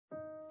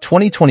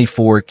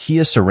2024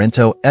 Kia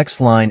Sorento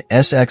X-Line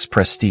SX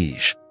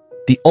Prestige,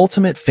 the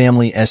ultimate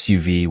family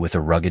SUV with a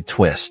rugged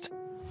twist.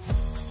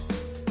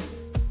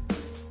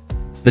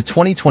 The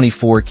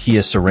 2024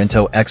 Kia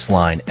Sorento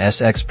X-Line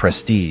SX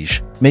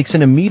Prestige makes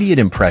an immediate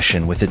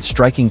impression with its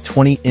striking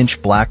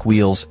 20-inch black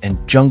wheels and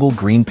jungle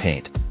green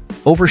paint,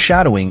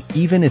 overshadowing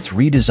even its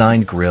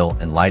redesigned grille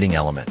and lighting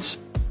elements.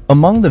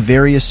 Among the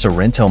various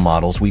Sorento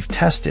models we've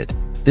tested,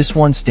 this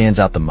one stands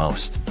out the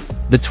most.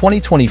 The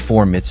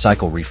 2024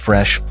 mid-cycle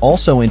refresh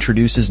also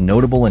introduces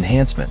notable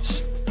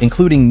enhancements,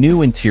 including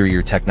new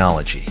interior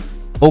technology.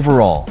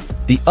 Overall,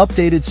 the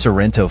updated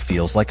Sorento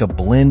feels like a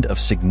blend of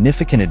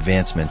significant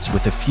advancements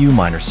with a few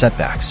minor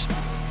setbacks.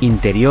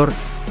 Interior,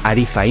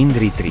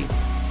 Arifaindri Treat.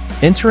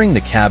 Entering the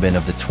cabin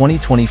of the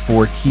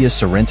 2024 Kia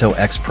Sorento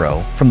X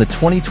Pro from the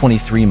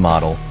 2023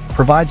 model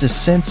provides a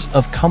sense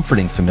of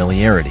comforting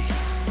familiarity.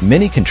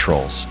 Many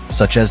controls,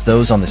 such as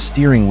those on the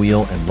steering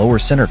wheel and lower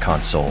center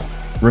console,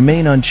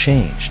 remain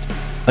unchanged.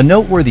 A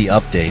noteworthy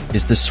update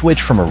is the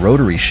switch from a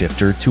rotary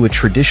shifter to a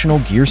traditional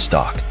gear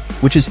stalk,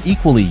 which is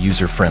equally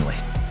user-friendly.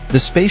 The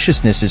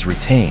spaciousness is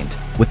retained,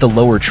 with the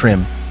lower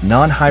trim,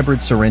 non-hybrid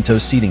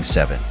Sorento seating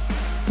 7,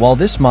 while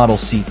this model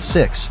seats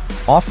 6,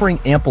 offering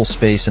ample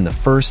space in the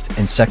first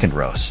and second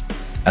rows.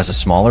 As a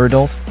smaller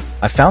adult,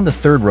 I found the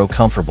third row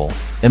comfortable,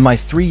 and my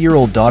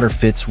 3-year-old daughter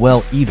fits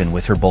well even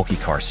with her bulky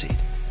car seat.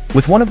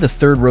 With one of the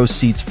third row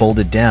seats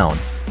folded down,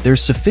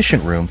 there's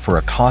sufficient room for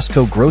a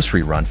Costco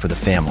grocery run for the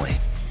family.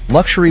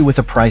 Luxury with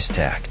a price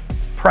tag.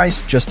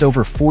 Priced just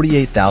over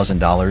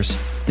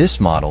 $48,000, this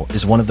model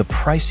is one of the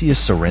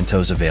priciest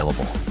Sorentos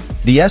available.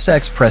 The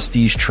SX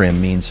Prestige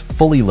trim means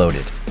fully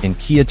loaded, in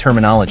Kia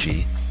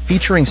terminology,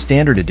 featuring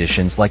standard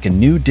additions like a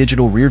new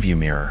digital rearview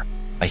mirror,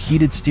 a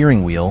heated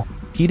steering wheel,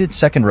 heated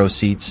second-row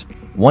seats,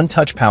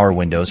 one-touch power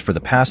windows for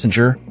the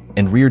passenger,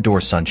 and rear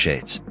door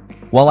sunshades.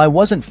 While I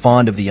wasn't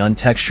fond of the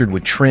untextured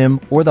wood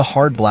trim or the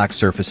hard black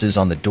surfaces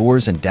on the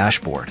doors and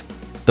dashboard,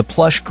 the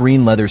plush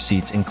green leather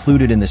seats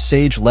included in the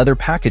sage leather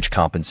package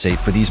compensate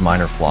for these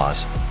minor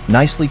flaws,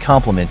 nicely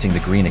complementing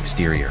the green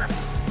exterior.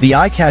 The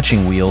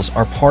eye-catching wheels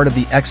are part of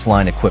the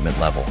X-Line equipment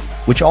level,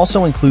 which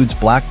also includes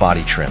black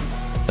body trim,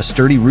 a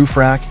sturdy roof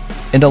rack,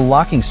 and a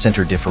locking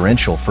center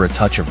differential for a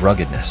touch of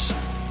ruggedness.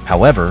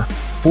 However,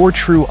 for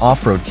true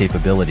off-road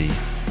capability,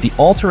 the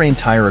all-terrain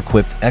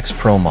tire-equipped X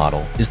Pro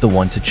model is the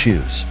one to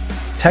choose.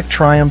 Tech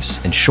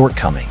triumphs and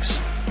shortcomings.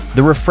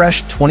 The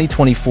refreshed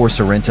 2024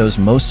 Sorento's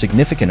most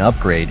significant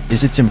upgrade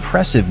is its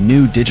impressive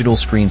new digital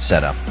screen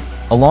setup,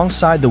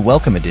 alongside the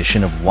welcome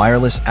addition of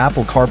wireless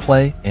Apple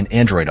CarPlay and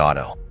Android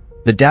Auto.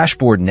 The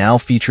dashboard now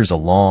features a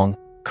long,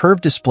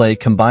 curved display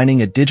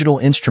combining a digital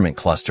instrument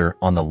cluster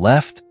on the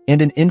left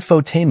and an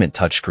infotainment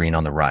touchscreen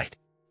on the right.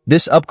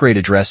 This upgrade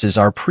addresses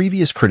our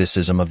previous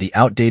criticism of the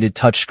outdated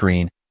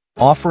touchscreen,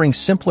 offering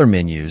simpler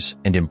menus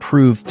and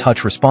improved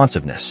touch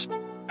responsiveness.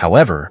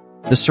 However,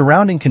 the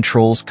surrounding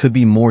controls could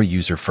be more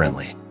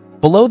user-friendly.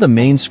 Below the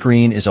main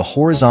screen is a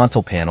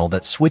horizontal panel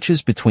that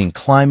switches between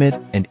climate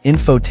and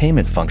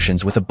infotainment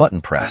functions with a button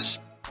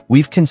press.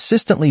 We've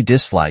consistently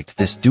disliked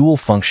this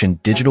dual-function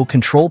digital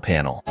control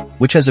panel,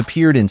 which has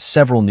appeared in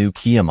several new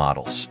Kia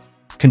models.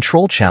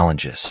 Control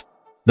challenges.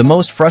 The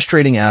most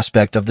frustrating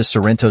aspect of the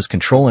Sorento's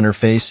control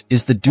interface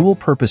is the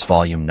dual-purpose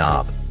volume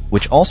knob,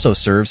 which also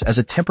serves as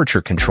a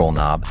temperature control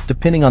knob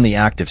depending on the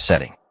active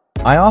setting.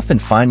 I often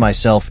find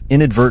myself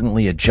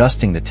inadvertently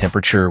adjusting the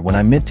temperature when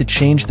I meant to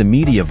change the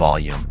media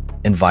volume,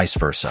 and vice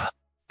versa.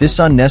 This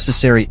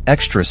unnecessary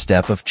extra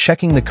step of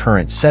checking the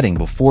current setting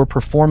before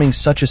performing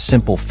such a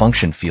simple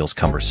function feels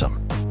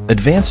cumbersome.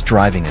 Advanced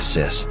Driving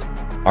Assist.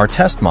 Our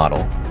test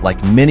model,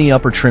 like many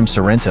upper-trim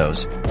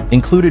Sorentos,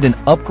 included an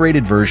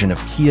upgraded version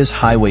of Kia's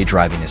Highway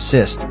Driving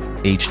Assist,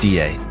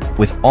 HDA,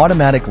 with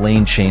automatic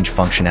lane change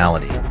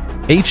functionality.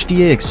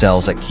 HDA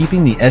excels at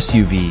keeping the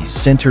SUV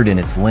centered in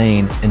its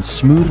lane and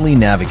smoothly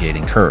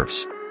navigating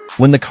curves.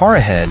 When the car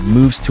ahead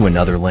moves to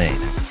another lane,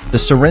 the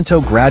Sorento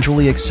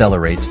gradually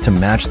accelerates to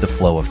match the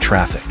flow of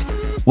traffic.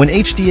 When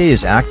HDA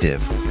is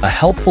active, a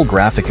helpful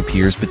graphic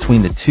appears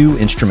between the two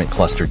instrument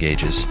cluster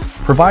gauges,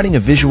 providing a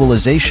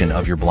visualization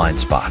of your blind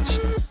spots.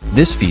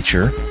 This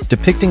feature,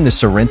 depicting the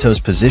Sorento's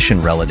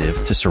position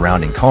relative to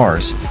surrounding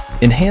cars,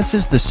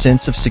 enhances the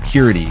sense of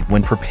security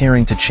when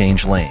preparing to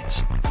change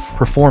lanes.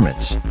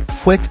 Performance.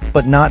 Quick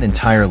but not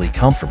entirely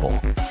comfortable.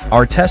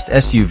 Our test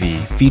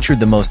SUV featured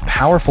the most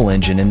powerful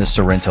engine in the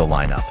Sorento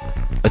lineup,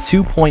 a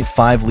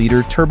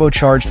 2.5-liter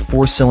turbocharged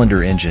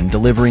 4-cylinder engine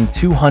delivering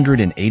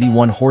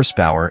 281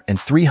 horsepower and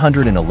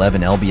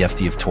 311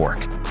 lb-ft of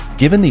torque.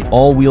 Given the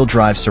all-wheel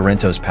drive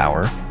Sorento's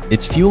power,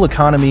 its fuel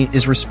economy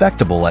is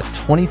respectable at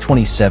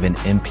 2027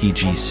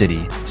 mpg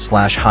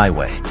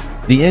city/highway.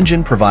 The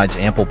engine provides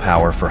ample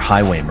power for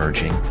highway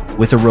merging,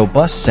 with a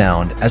robust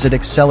sound as it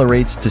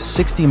accelerates to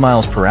 60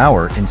 miles per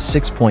hour in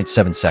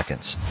 6.7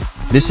 seconds.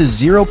 This is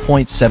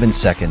 0.7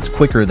 seconds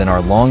quicker than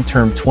our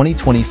long-term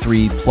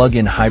 2023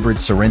 plug-in hybrid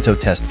Sorento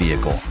test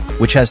vehicle,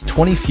 which has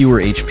 20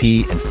 fewer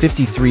HP and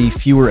 53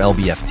 fewer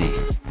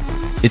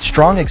lb-ft. Its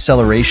strong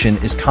acceleration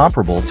is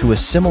comparable to a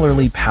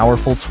similarly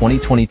powerful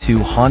 2022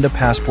 Honda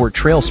Passport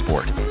Trail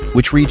Sport,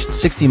 which reached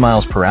 60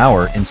 miles per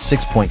hour in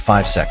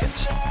 6.5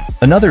 seconds.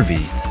 Another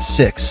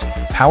V6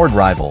 powered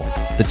rival,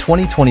 the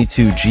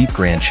 2022 Jeep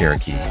Grand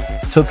Cherokee,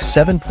 took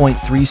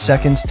 7.3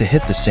 seconds to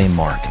hit the same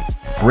mark.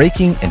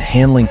 Braking and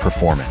handling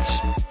performance.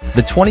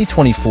 The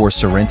 2024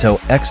 Sorento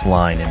X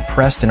line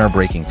impressed in our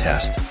braking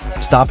test,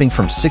 stopping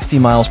from 60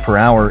 miles per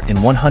hour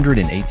in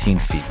 118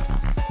 feet.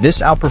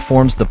 This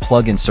outperforms the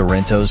plug-in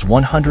Sorento's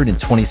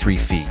 123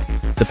 feet,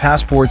 the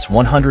Passport's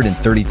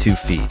 132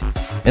 feet,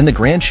 and the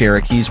Grand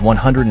Cherokee's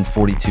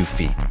 142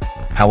 feet.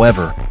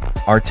 However,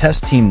 our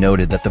test team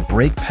noted that the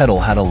brake pedal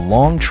had a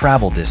long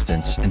travel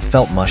distance and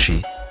felt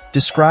mushy,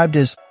 described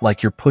as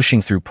like you're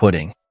pushing through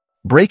pudding.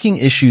 Braking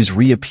issues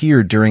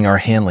reappeared during our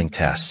handling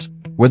tests,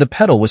 where the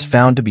pedal was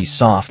found to be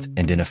soft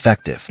and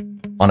ineffective.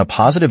 On a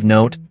positive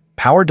note,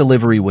 power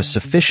delivery was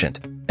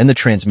sufficient, and the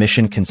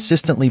transmission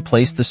consistently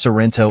placed the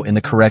Sorento in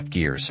the correct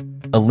gears,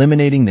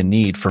 eliminating the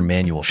need for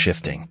manual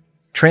shifting.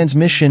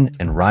 Transmission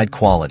and ride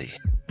quality.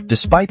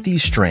 Despite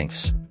these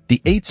strengths, the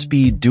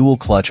 8-speed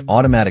dual-clutch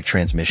automatic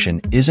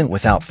transmission isn't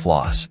without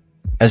flaws.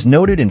 As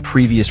noted in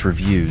previous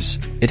reviews,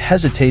 it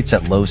hesitates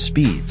at low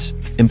speeds,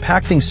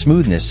 impacting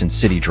smoothness in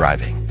city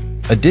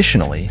driving.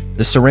 Additionally,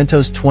 the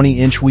Sorento's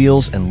 20-inch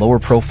wheels and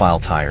lower-profile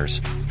tires,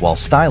 while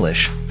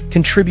stylish,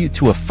 contribute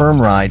to a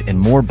firm ride and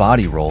more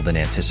body roll than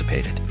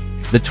anticipated.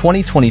 The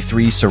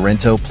 2023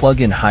 Sorento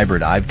plug-in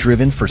hybrid I've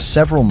driven for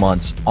several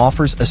months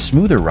offers a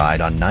smoother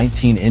ride on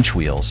 19-inch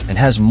wheels and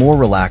has more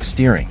relaxed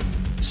steering.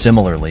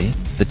 Similarly,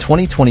 the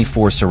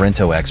 2024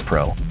 Sorento X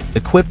Pro,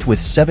 equipped with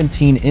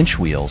 17-inch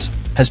wheels,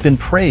 has been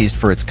praised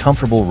for its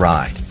comfortable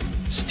ride,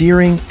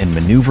 steering, and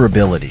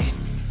maneuverability.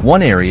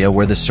 One area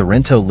where the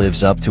Sorento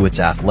lives up to its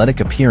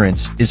athletic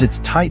appearance is its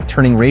tight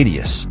turning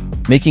radius,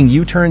 making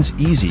U-turns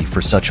easy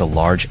for such a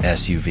large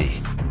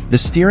SUV. The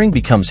steering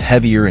becomes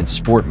heavier in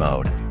sport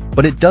mode,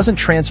 but it doesn't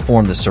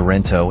transform the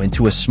Sorento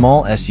into a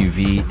small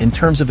SUV in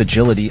terms of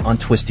agility on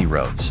twisty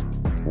roads.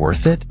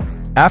 Worth it?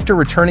 After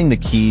returning the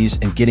keys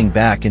and getting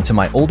back into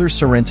my older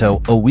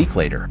Sorento a week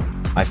later,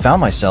 I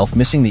found myself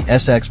missing the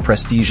SX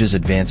Prestige's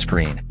advanced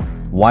screen,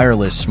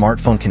 wireless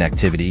smartphone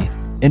connectivity,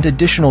 and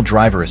additional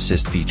driver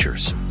assist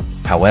features.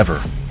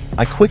 However,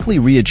 I quickly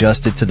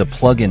readjusted to the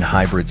plug-in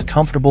hybrid's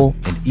comfortable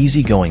and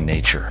easygoing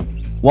nature.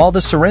 While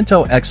the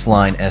Sorento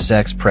X-Line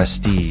SX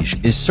Prestige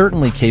is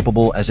certainly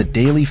capable as a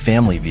daily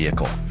family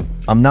vehicle,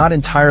 I'm not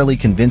entirely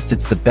convinced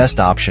it's the best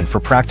option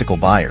for practical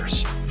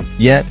buyers.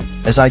 Yet,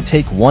 as I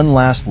take one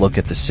last look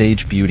at the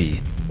Sage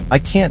Beauty, I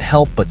can't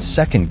help but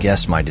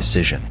second-guess my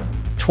decision.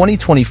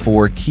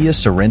 2024 Kia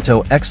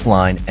Sorento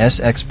X-Line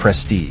SX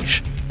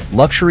Prestige.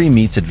 Luxury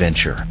meets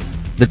adventure.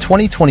 The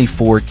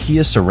 2024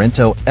 Kia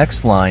Sorento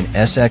X-Line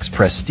SX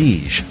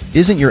Prestige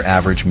isn't your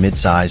average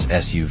midsize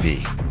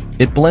SUV.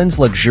 It blends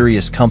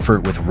luxurious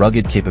comfort with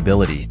rugged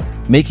capability,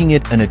 making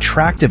it an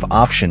attractive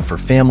option for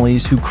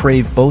families who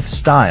crave both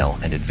style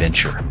and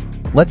adventure.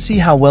 Let's see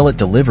how well it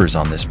delivers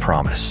on this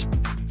promise.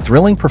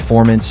 Thrilling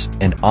performance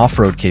and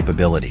off-road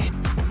capability.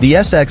 The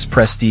SX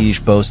Prestige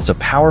boasts a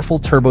powerful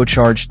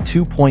turbocharged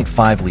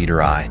 2.5-liter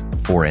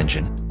i4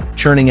 engine,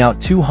 churning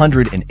out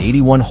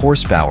 281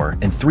 horsepower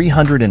and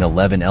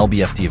 311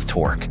 lb-ft of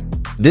torque.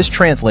 This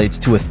translates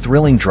to a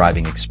thrilling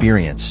driving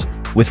experience,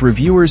 with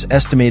reviewers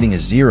estimating a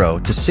 0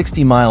 to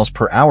 60 miles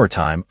per hour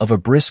time of a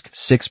brisk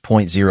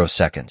 6.0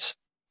 seconds.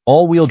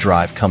 All-wheel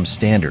drive comes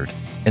standard,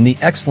 and the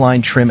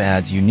X-Line trim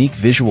adds unique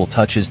visual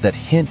touches that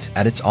hint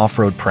at its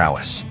off-road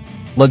prowess.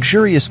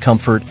 Luxurious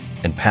comfort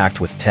and packed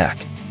with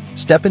tech.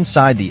 Step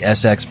inside the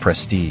SX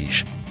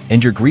Prestige,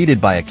 and you're greeted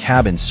by a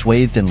cabin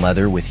swathed in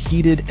leather with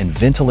heated and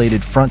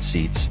ventilated front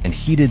seats and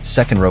heated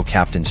second-row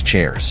captain's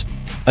chairs.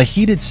 A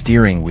heated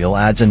steering wheel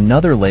adds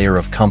another layer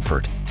of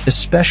comfort,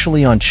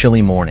 especially on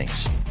chilly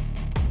mornings.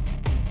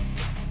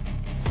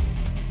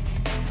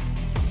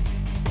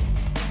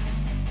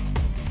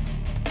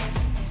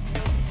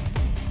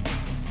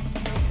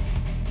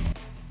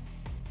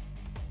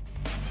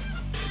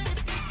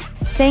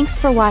 Thanks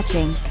for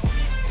watching.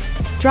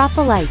 Drop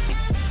a like,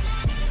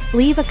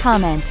 leave a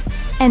comment,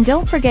 and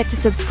don't forget to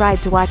subscribe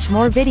to watch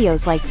more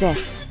videos like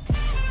this.